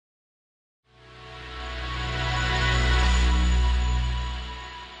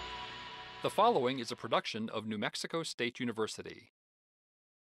The following is a production of New Mexico State University.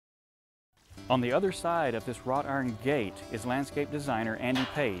 On the other side of this wrought iron gate is landscape designer Andy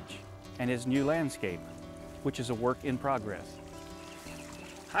Page and his new landscape, which is a work in progress.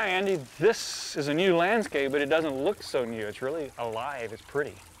 Hi Andy, this is a new landscape, but it doesn't look so new. It's really alive, it's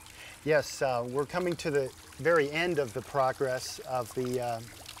pretty. Yes, we're coming to the very end of the progress of the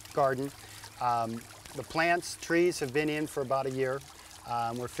garden. The plants, trees have been in for about a year.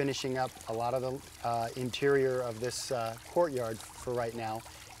 We're finishing up a lot of the interior of this courtyard for right now.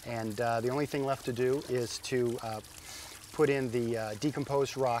 And the only thing left to do is to put in the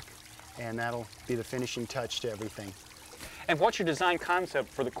decomposed rock, and that'll be the finishing touch to everything. And what's your design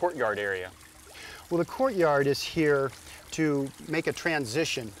concept for the courtyard area? Well, the courtyard is here to make a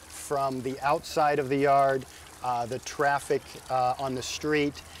transition from the outside of the yard, the traffic on the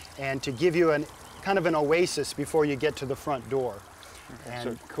street, and to give you kind of an oasis before you get to the front door. And so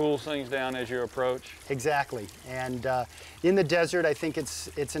it cools things down as you approach? Exactly. And in the desert, I think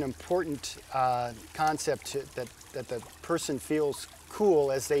it's an important concept that the person feels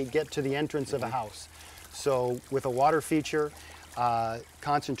cool as they get to the entrance of a house. So with a water feature,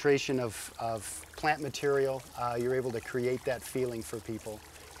 concentration of plant material, you're able to create that feeling for people.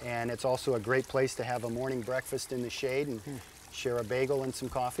 And it's also a great place to have a morning breakfast in the shade and share a bagel and some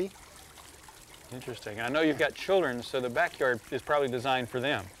coffee. Interesting. I know you've got children, so the backyard is probably designed for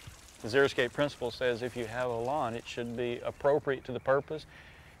them. The Xeriscape principle says if you have a lawn, it should be appropriate to the purpose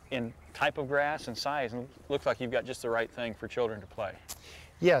in type of grass and size, and it looks like you've got just the right thing for children to play.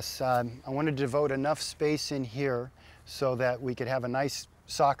 Yes, I wanted to devote enough space in here so that we could have a nice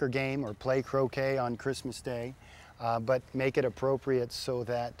soccer game or play croquet on Christmas Day, but make it appropriate so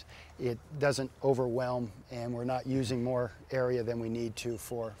that it doesn't overwhelm and we're not using more area than we need to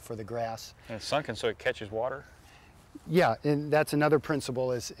for the grass. And it's sunken so it catches water? Yeah, and that's another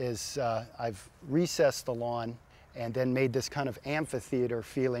principle is I've recessed the lawn and then made this kind of amphitheater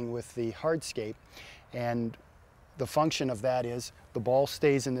feeling with the hardscape. And the function of that is the ball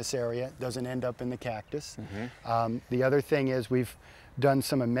stays in this area, doesn't end up in the cactus. The other thing is we've done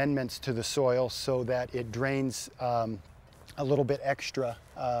some amendments to the soil so that it drains a little bit extra.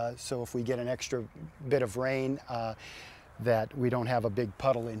 So if we get an extra bit of rain, that we don't have a big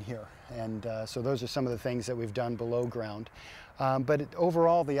puddle in here. And so those are some of the things that we've done below ground. But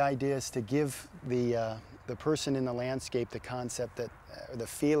overall, the idea is to give the person in the landscape the concept that, the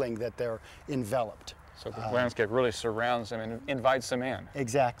feeling that they're enveloped. So the landscape really surrounds them and invites them in.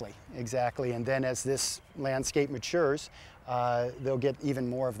 Exactly, exactly. And then as this landscape matures, they'll get even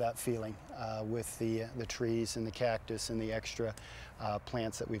more of that feeling with the trees and the cactus and the extra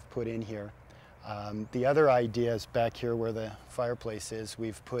plants that we've put in here. The other idea is back here where the fireplace is,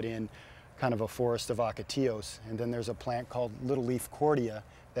 we've put in kind of a forest of ocotillos, and then there's a plant called little leaf cordia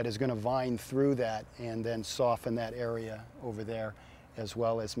that is going to vine through that and then soften that area over there, as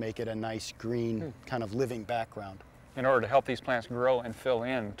well as make it a nice green kind of living background. In order to help these plants grow and fill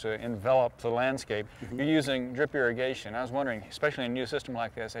in, to envelop the landscape, you're using drip irrigation. I was wondering, especially in a new system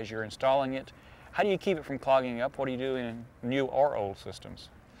like this, as you're installing it, how do you keep it from clogging up? What do you do in new or old systems?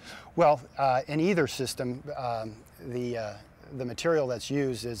 Well, in either system, the material that's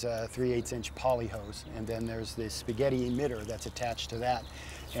used is a 3/8" poly hose, and then there's the spaghetti emitter that's attached to that.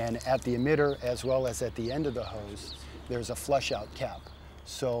 And at the emitter, as well as at the end of the hose, there's a flush out cap.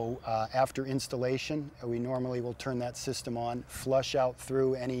 So after installation, we normally will turn that system on, flush out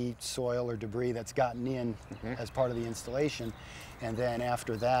through any soil or debris that's gotten in as part of the installation. And then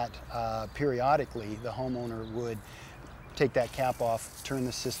after that, periodically, the homeowner would take that cap off, turn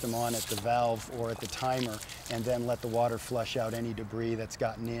the system on at the valve or at the timer, and then let the water flush out any debris that's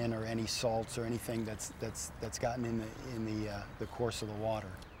gotten in or any salts or anything that's gotten in the course of the water.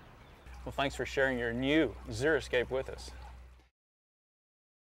 Well, thanks for sharing your new Xeriscape with us.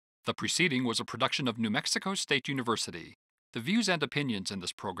 The preceding was a production of New Mexico State University. The views and opinions in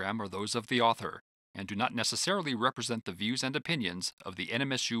this program are those of the author and do not necessarily represent the views and opinions of the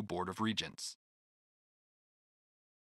NMSU Board of Regents.